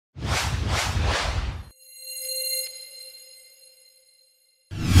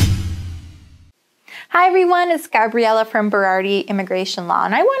Hi everyone, it's Gabriella from Berardi Immigration Law,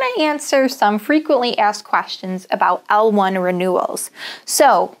 and I want to answer some frequently asked questions about L-1 renewals.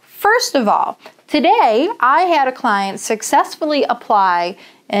 So, first of all, today I had a client successfully apply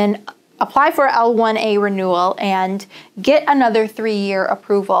for L-1A renewal and get another 3-year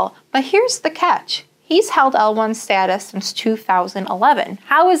approval. But here's the catch. He's held L-1 status since 2011.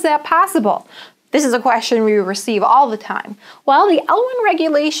 How is that possible? This is a question we receive all the time. Well, the L-1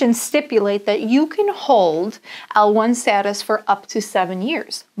 regulations stipulate that you can hold L-1 status for up to 7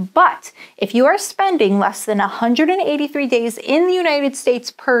 years. But if you are spending less than 183 days in the United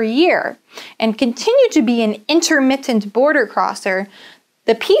States per year and continue to be an intermittent border crosser,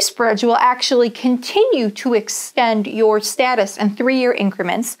 the Peace Bridge will actually continue to extend your status in 3-year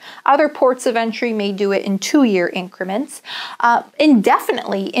increments. Other ports of entry may do it in 2-year increments,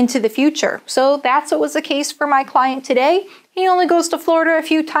 indefinitely into the future. So that's what was the case for my client today. He only goes to Florida a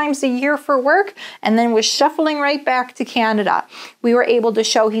few times a year for work and then was shuffling right back to Canada. We were able to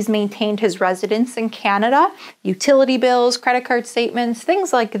show he's maintained his residence in Canada, utility bills, credit card statements,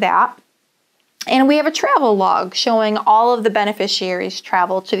 things like that. And we have a travel log showing all of the beneficiaries'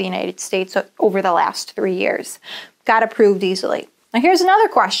 travel to the United States over the last 3 years. Got approved easily. Now here's another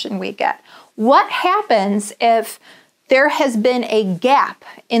question we get. What happens if there has been a gap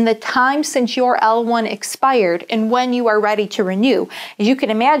in the time since your L-1 expired and when you are ready to renew? As you can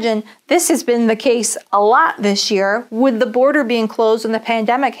imagine, this has been the case a lot this year with the border being closed and the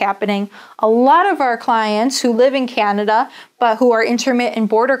pandemic happening. A lot of our clients who live in Canada but who are intermittent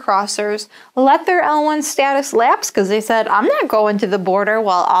border crossers let their L-1 status lapse because they said, I'm not going to the border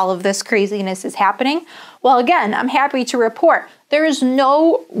while all of this craziness is happening. Well, again, I'm happy to report there is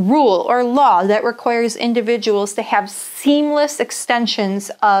no rule or law that requires individuals to have seamless extensions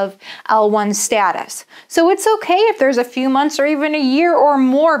of L-1 status. So it's okay if there's a few months or even a year or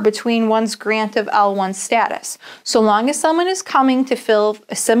more between one's grant of L-1 status. So long as someone is coming to fill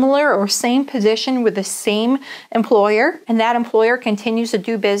a similar or same position with the same employer, and that employer continues to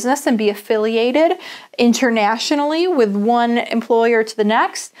do business and be affiliated internationally with one employer to the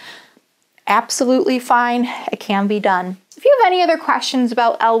next, absolutely fine. It can be done. If you have any other questions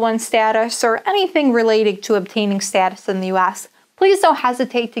about L-1 status or anything related to obtaining status in the U.S., please don't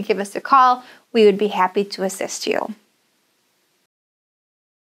hesitate to give us a call. We would be happy to assist you.